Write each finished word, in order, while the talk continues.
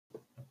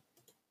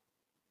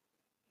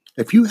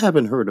If you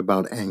haven't heard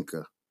about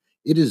Anchor,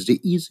 it is the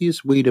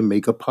easiest way to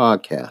make a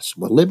podcast.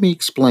 Well, let me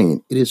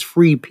explain. It is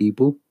free,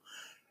 people.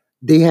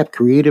 They have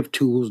creative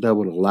tools that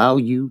will allow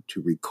you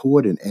to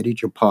record and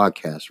edit your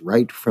podcast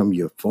right from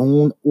your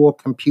phone or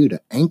computer.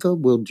 Anchor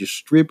will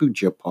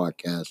distribute your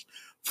podcast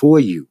for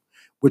you,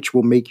 which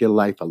will make your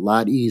life a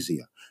lot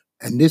easier.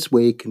 And this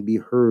way, it can be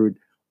heard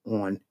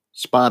on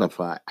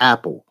Spotify,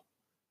 Apple,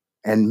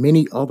 and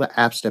many other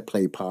apps that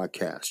play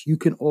podcasts. You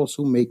can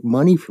also make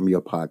money from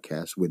your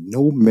podcast with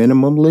no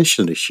minimum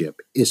listenership.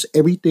 It's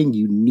everything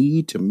you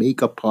need to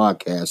make a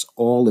podcast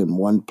all in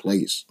one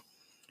place.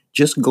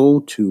 Just go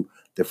to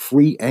the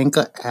free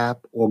Anchor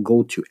app or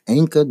go to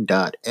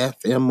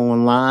anchor.fm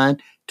online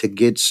to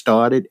get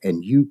started,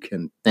 and you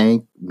can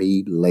thank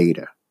me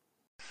later.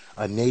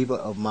 A neighbor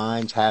of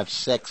mine's have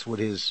sex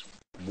with his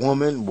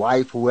woman,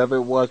 wife, whoever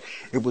it was.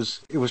 It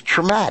was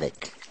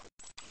traumatic.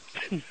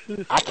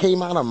 I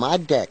came out on my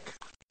deck.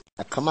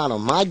 I come out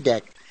on my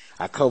deck.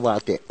 I come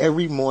out there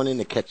every morning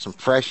to catch some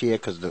fresh air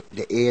because the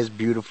air is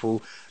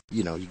beautiful.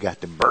 You know, you got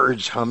the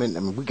birds humming.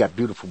 I mean, we got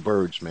beautiful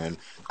birds, man.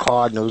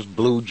 Cardinals,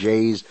 blue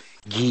jays,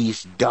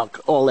 geese, duck,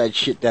 all that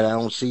shit that I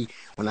don't see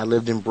when I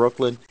lived in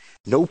Brooklyn.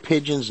 No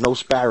pigeons, no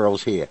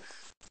sparrows here.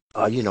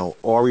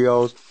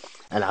 Orioles.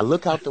 And I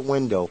look out the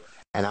window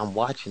and I'm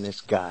watching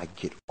this guy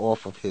get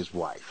off of his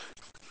wife.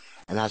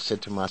 And I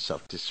said to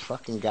myself, this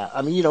fucking guy,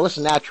 I mean, it's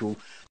natural,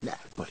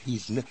 but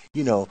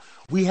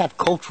we have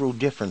cultural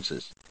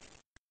differences.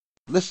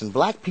 Listen,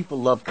 black people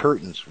love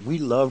curtains. We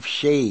love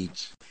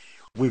shades.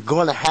 We're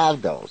going to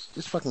have those.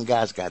 This fucking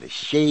guy's got his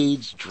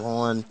shades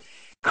drawn,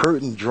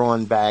 curtain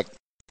drawn back.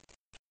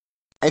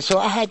 And so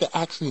I had to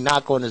actually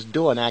knock on his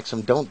door and ask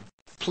him,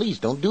 please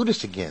don't do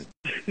this again.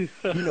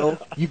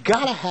 You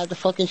got to have the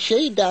fucking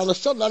shade down or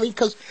something. I mean,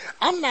 because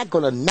I'm not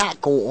going to not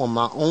go on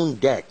my own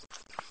deck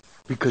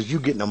because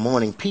you're getting a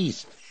morning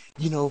piece.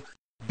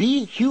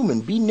 Be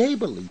human, be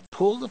neighborly.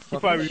 Pull the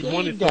fucking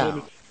shade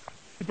down.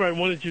 He probably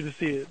wanted you to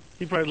see it.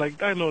 He probably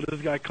like, I know this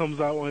guy comes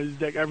out on his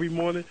deck every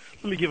morning.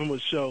 Let me give him a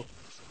show.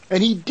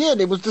 And he did.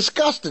 It was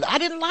disgusting. I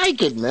didn't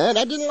like it, man.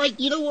 I didn't like.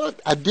 You know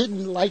what? I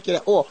didn't like it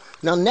at all.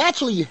 Now,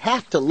 naturally, you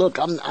have to look.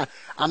 I'm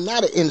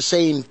not an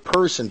insane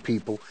person,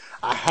 people.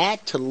 I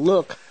had to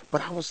look,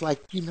 but I was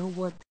like, you know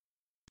what?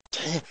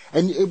 Damn.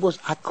 And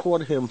I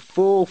caught him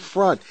full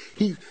front.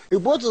 It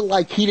wasn't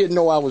like he didn't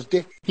know I was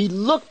there. He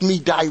looked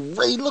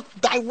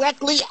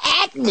directly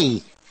at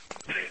me.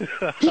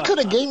 He could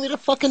have gave me the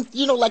fucking,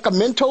 like a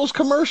Mentos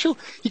commercial.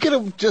 He could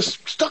have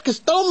just stuck his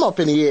thumb up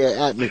in the air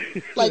at me.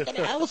 Like,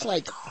 I was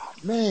like, oh,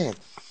 man.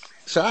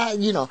 So,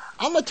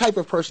 I'm the type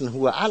of person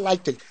who I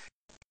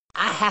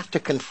have to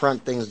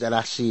confront things that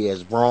I see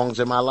as wrongs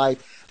in my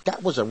life.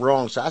 That was a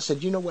wrong. So I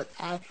said, you know what?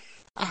 I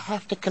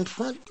have to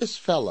confront this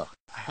fella.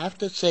 I have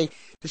to say,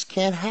 this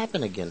can't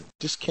happen again.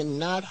 This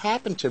cannot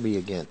happen to me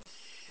again.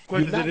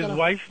 Question, did his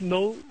wife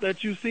know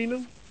that you seen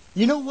him?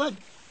 You know what?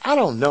 I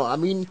don't know. I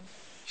mean,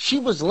 she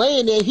was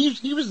laying there.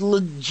 He was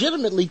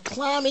legitimately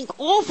climbing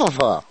off of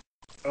her.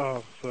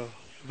 Oh, so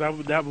that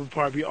would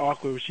probably be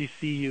awkward when she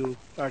see you.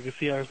 I can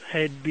see her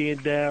head being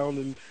down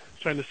and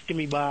trying to skim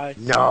me by.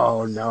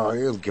 No,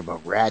 he don't give a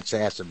rat's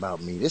ass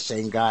about me. This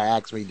same guy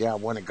asked me, "Did I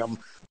want to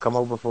come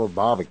over for a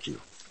barbecue?"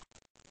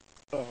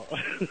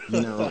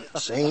 Oh.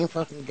 Same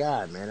fucking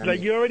guy,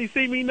 man. You already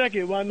see me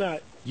naked. Why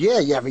not?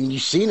 Yeah. I mean,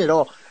 you've seen it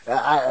all.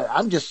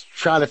 I'm just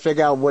trying to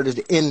figure out what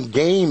his end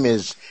game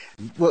is.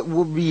 What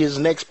would be his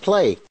next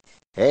play?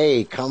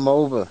 Hey, come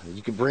over.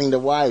 You can bring the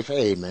wife.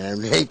 Hey,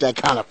 man, it ain't that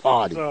kind of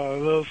party. Oh,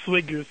 little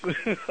swingers.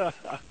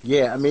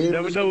 Yeah, I mean, you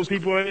never know what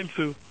people are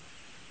into.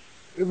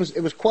 It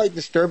was quite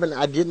disturbing.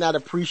 I did not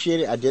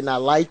appreciate it. I did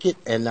not like it,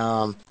 and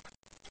I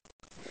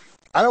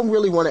don't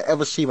really want to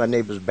ever see my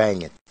neighbors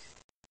banging.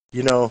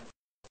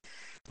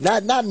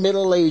 Not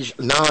middle-aged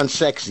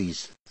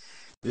non-sexies.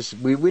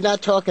 We're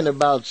not talking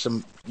about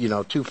some,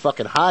 two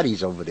fucking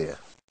hotties over there.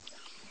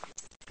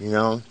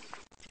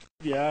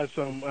 Yeah,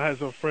 I had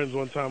some friends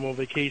one time on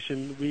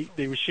vacation.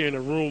 They were sharing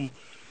a room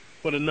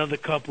with another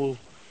couple.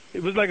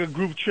 It was like a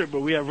group trip,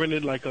 but we had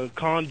rented like a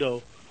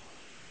condo.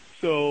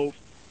 So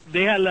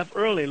they had left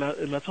early,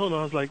 and I told them,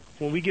 I was like,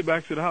 when we get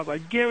back to the house, I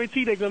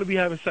guarantee they're going to be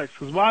having sex.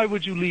 Because why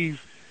would you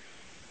leave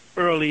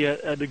early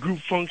at the group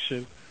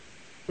function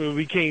when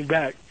we came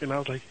back? And I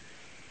was like,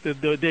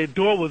 their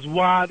door was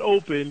wide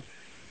open,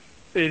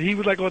 and he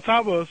was like on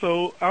top of her.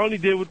 So I only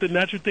did what the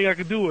natural thing I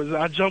could do was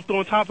I jumped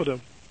on top of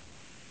them.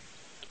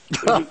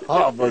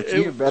 But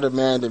you're a better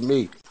man than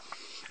me.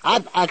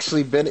 I've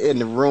actually been in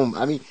the room.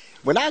 I mean,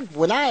 when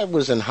I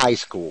was in high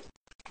school,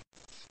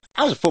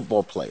 I was a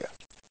football player.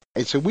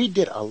 And so we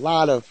did a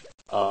lot of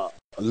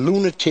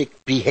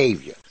lunatic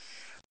behavior.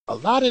 A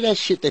lot of that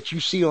shit that you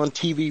see on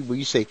TV where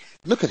you say,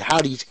 look at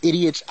how these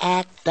idiots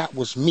act, that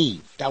was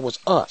me. That was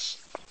us.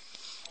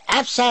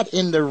 I've sat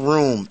in the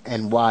room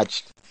and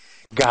watched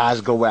guys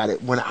go at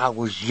it when I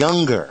was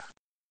younger.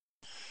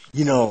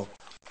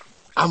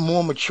 I'm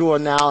more mature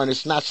now, and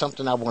it's not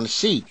something I want to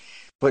see.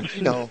 But,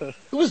 it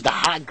was the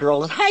hot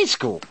girl in high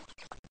school.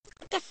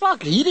 What the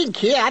fuck? He didn't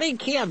care. I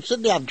didn't care. I'm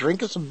sitting there, I'm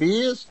drinking some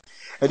beers.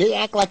 and they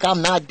act like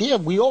I'm not there.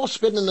 We all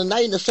spending the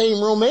night in the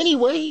same room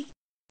anyway.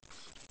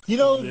 You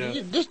know,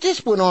 Yeah.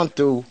 this went on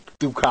through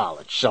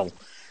college, so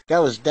that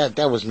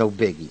was no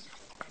biggie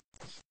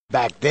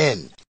back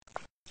then.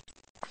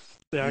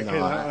 Yeah, You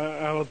know,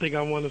 I don't think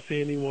I want to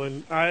see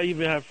anyone. I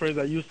even have friends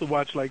that used to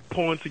watch like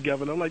porn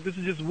together, and I'm like, this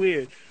is just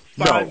weird.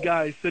 Five no,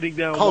 guys sitting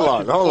down hold on,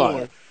 watching hold on.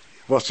 porn.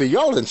 Well, see,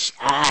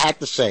 I have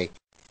to say,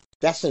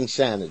 that's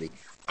insanity.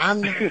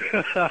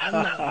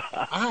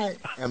 I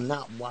am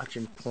not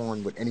watching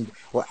porn with any.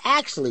 Well,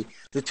 actually,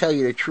 to tell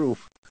you the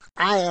truth,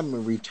 I am a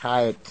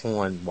retired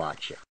porn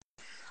watcher.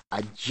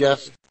 I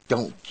just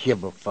don't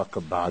give a fuck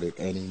about it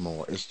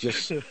anymore. It's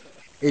just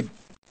it.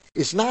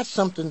 It's not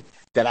something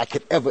that I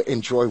could ever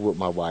enjoy with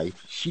my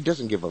wife. She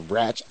doesn't give a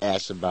rat's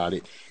ass about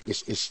it.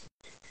 It's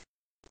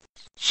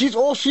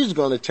she's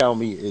gonna tell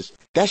me is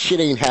that shit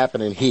ain't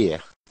happening here.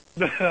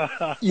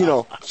 You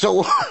know,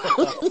 so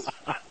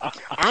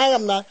I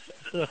am not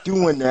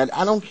doing that.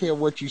 I don't care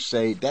what you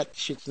say. That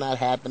shit's not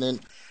happening.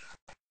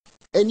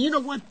 And you know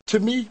what? To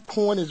me,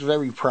 porn is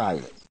very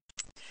private.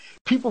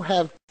 People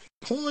have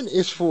porn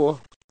is for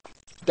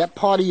that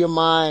part of your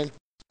mind,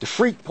 the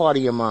freak part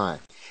of your mind.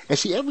 And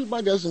see,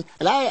 everybody doesn't.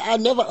 And I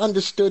never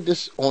understood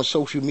this on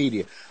social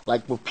media.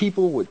 Like when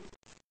people would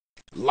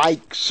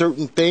like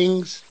certain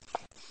things.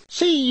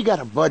 See, you got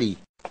a buddy,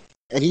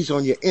 and he's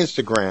on your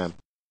Instagram,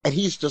 and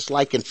he's just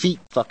liking feet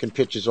fucking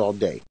pictures all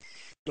day.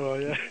 Oh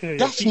yeah.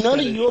 That's none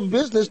of your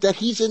business that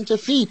he's into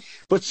feet.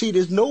 But see,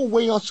 there's no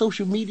way on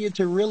social media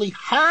to really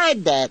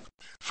hide that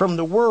from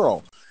the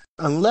world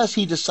unless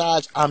he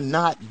decides I'm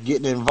not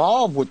getting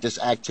involved with this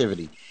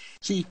activity.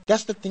 See,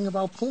 that's the thing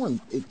about porn.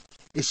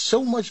 It's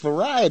so much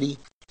variety.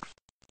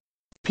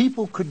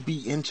 People could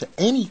be into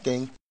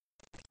anything.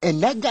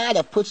 And that guy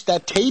that puts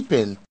that tape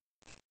in,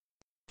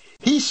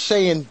 he's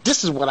saying,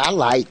 this is what I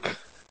like.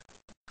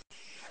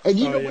 And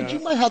you know what? You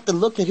might have to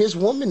look at his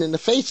woman in the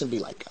face and be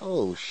like,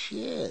 oh,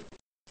 shit.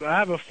 I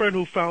have a friend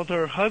who found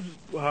her husband,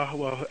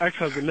 well,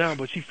 ex-husband now,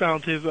 but she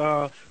found his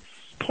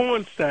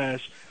porn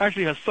stash.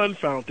 Actually, her son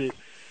found it.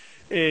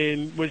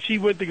 And when she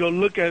went to go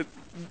look at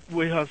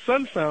what her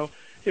son found,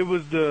 it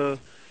was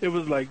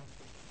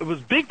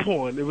big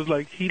porn. It was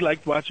like he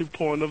liked watching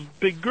porn of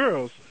big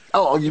girls.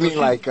 Oh, you mean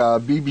like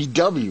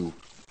BBW?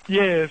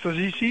 Yeah, so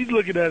she's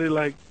looking at it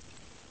like,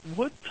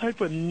 what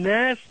type of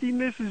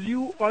nastiness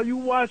are you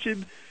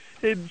watching?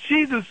 And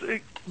she's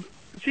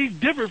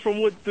different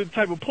from what the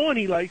type of porn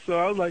he likes. So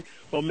I was like,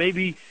 well,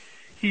 maybe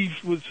he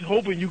was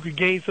hoping you could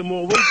gain some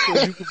more weight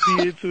so you could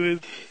be into his.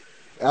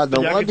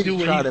 The one could do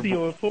what he see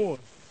on porn.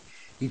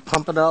 He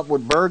pumping it up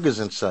with burgers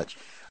and such.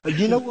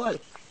 You know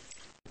what?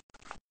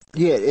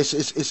 Yeah,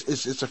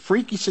 it's a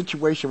freaky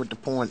situation with the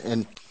porn,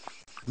 and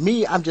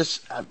me,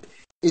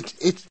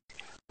 it's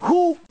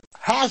who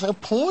has a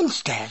porn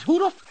stash? Who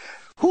the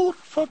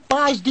fuck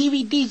buys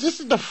DVDs?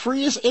 This is the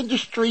freest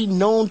industry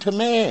known to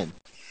man.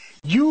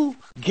 You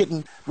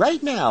getting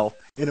right now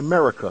in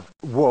America,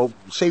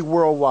 say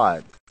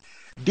worldwide,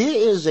 there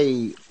is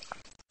a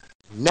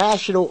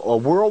national or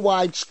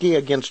worldwide scare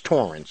against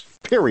torrents.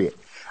 Period.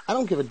 I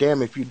don't give a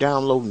damn if you're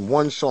downloading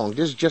one song.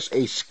 This is just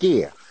a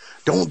scare.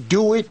 Don't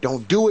do it.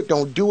 Don't do it.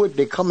 Don't do it.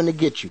 They're coming to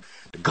get you.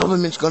 The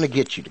government's going to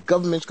get you. The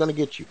government's going to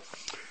get you.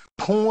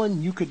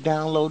 Porn, you could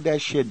download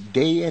that shit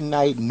day and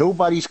night.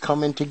 Nobody's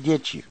coming to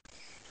get you.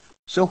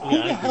 So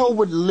who the hell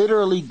would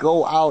literally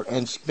go out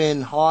and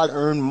spend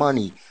hard-earned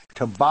money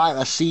to buy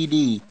a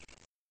CD,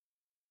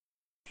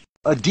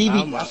 a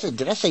DVD?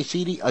 Did I say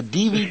CD? A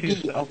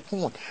DVD of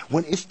porn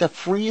when it's the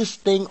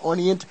freest thing on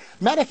the internet.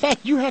 Matter of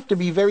fact, you have to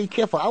be very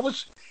careful. I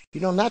was,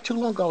 not too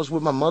long ago, I was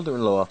with my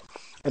mother-in-law,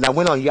 and I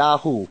went on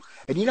Yahoo.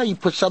 And you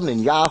put something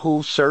in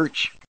Yahoo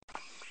search,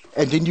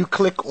 and then you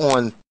click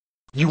on,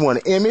 you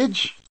want an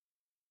image,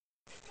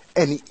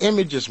 and the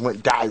images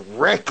went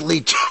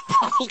directly to,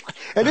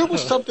 and it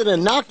was something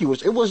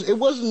innocuous. It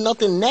wasn't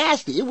nothing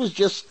nasty. It was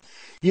just,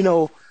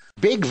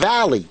 Big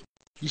Valley.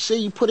 You say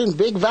you put in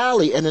Big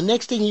Valley, and the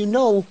next thing you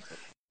know,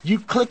 you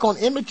click on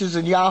images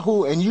in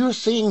Yahoo, and you're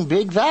seeing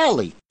Big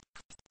Valley.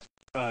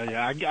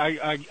 Yeah,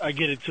 I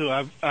get it too.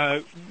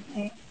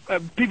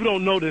 People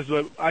don't know this,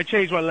 but I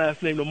changed my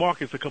last name to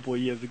Marcus a couple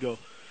of years ago.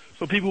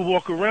 So people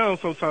walk around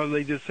sometimes,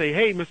 they just say,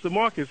 "Hey, Mr.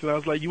 Marcus," and I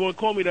was like, "You want to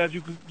call me that? You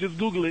can just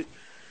Google it."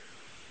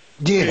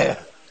 Yeah. And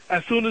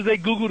as soon as they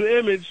Google the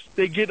image,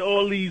 they get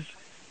all these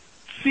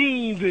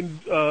scenes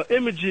and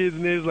images,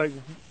 and it's like,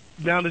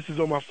 now this is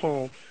on my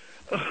phone.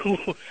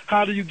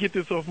 How do you get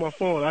this off my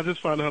phone? I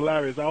just find it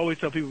hilarious. I always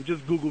tell people,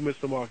 just Google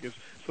Mr. Marcus,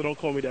 so don't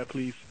call me that,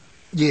 please.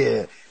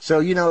 Yeah.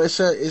 So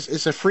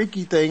it's a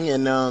freaky thing,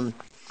 and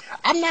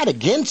I'm not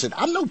against it.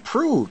 I'm no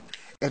prude.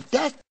 If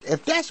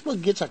that's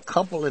what gets a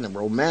couple in a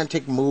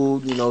romantic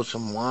mood,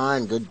 some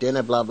wine, good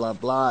dinner, blah blah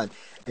blah,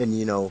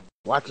 and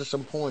watching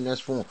some porn, that's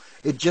fun.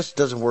 It just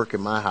doesn't work in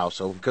my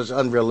household because it's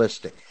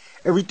unrealistic.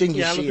 Everything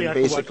you see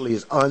basically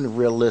is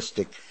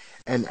unrealistic.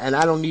 And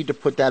I don't need to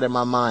put that in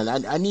my mind.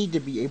 I need to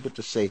be able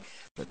to say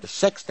that the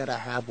sex that I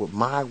have with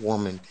my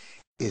woman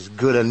is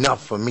good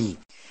enough for me.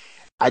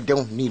 I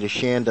don't need a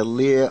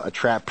chandelier, a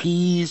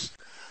trapeze,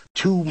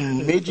 two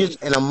midgets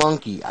and a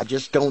monkey. I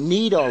just don't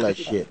need all that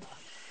shit.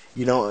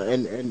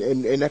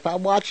 And if I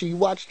watch you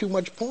watch too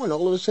much porn,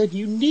 all of a sudden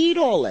you need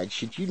all that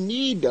shit. You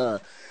need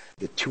the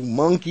two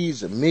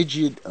monkeys, a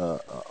midget,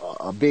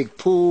 a big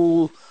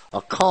pool,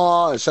 a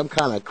car, some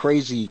kind of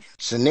crazy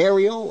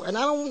scenario. And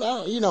I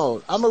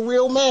don't, I'm a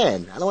real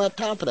man. I don't have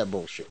time for that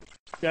bullshit.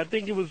 Yeah, I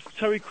think it was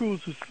Terry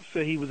Crews who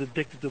said he was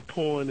addicted to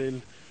porn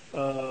and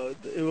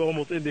it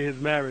almost ended his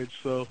marriage.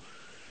 So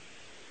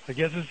I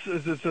guess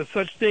it's a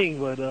such thing,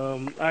 but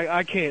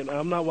I can't.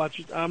 I'm not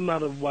watching. I'm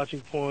not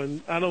watching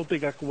porn. I don't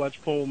think I could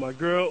watch porn with my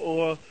girl,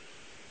 or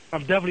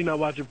I'm definitely not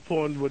watching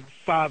porn with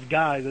five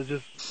guys. It's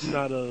just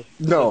not a. It's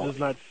No, just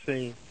not the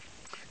same.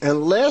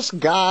 unless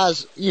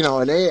guys,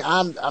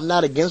 I'm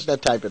not against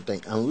that type of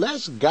thing.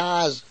 Unless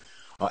guys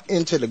are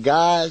into the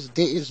guys,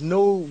 there is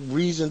no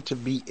reason to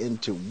be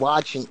into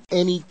watching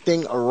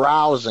anything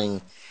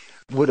arousing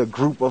with a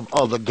group of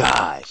other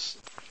guys.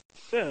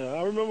 Yeah,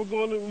 I remember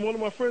going to one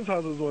of my friends'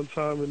 houses one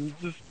time and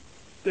just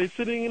they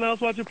sitting in the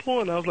house watching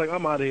porn. I was like,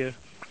 I'm out of here.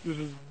 This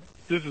is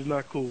this is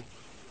not cool.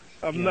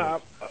 I'm Yeah.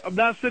 not. I'm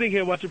not sitting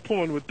here watching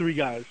porn with three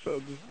guys. So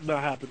it's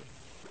not happening.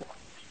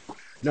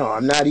 No,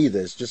 I'm not either.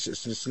 It's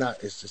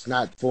just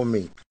not for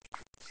me.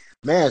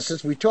 Man,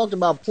 since we talked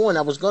about porn,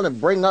 I was going to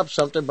bring up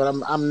something, but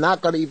I'm not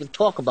going to even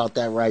talk about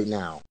that right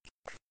now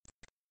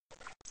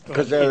You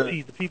because can't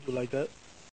tease the people like that.